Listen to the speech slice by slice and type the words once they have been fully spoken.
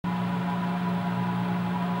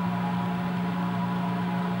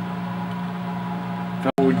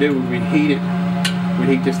do is we'd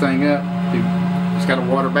heat this thing up. It's got a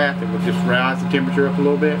water bath that would just rise the temperature up a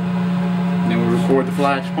little bit. And then we record the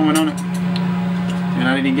flash point on it. And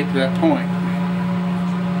I didn't get to that point.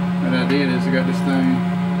 What I did is I got this thing.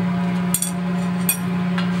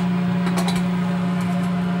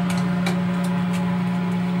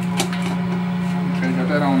 Okay, got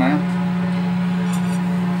that on there.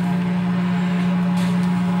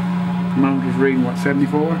 Motor's reading what,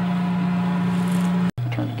 74?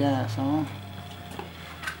 Turn the gas on.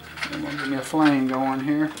 I'm gonna get me a flame going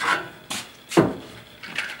here.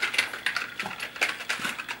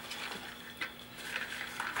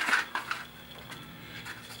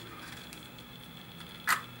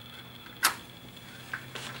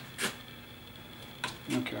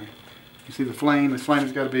 Okay, you see the flame? This flame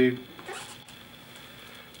has got to be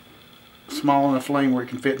small enough flame where it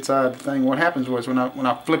can fit inside the thing. What happens was when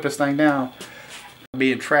I flip this thing down, I'm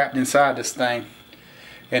being trapped inside this thing,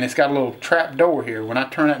 and it's got a little trap door here. When I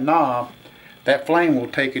turn that knob, that flame will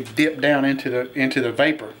take a dip down into the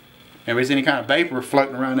vapor. If there's any kind of vapor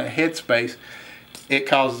floating around that head space, it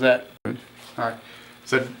causes that. All right,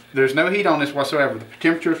 so there's no heat on this whatsoever. The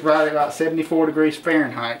temperature is right at about 74 degrees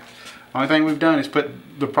Fahrenheit. Only thing we've done is put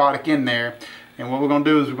the product in there, and what we're going to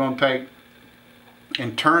do is we're going to take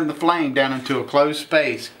and turn the flame down into a closed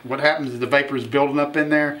space. What happens is the vapor is building up in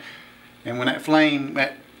there, and when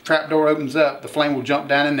that trap door opens up, the flame will jump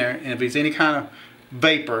down in there, and if there's any kind of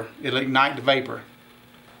vapor, it'll ignite the vapor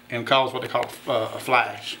and cause what they call a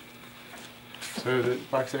flash. So that,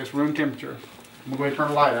 like I said, it's room temperature. I'm going to go ahead and turn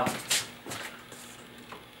the light out.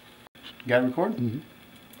 You got it recording? Mm-hmm.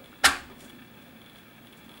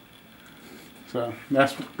 So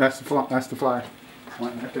that's the flash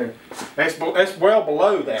right there. That's well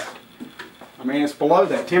below that. I mean, it's below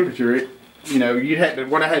that temperature. You know,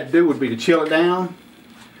 what I had to do would be to chill it down,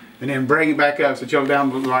 and then bring it back up. So chill it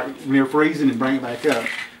down like near freezing and bring it back up.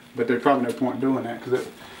 But there's probably no point doing that because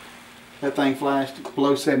that thing flashed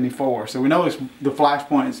below 74. So we know the flash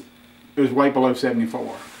point is way below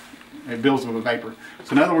 74. It builds with a vapor.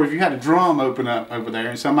 So in other words, if you had a drum open up over there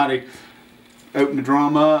and somebody opened the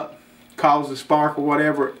drum up, caused a spark or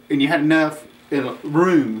whatever, and you had enough in a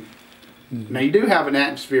room. Mm-hmm. Now you do have an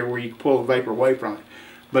atmosphere where you can pull the vapor away from it.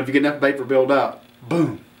 But if you get enough vapor build up,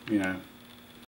 boom, you know,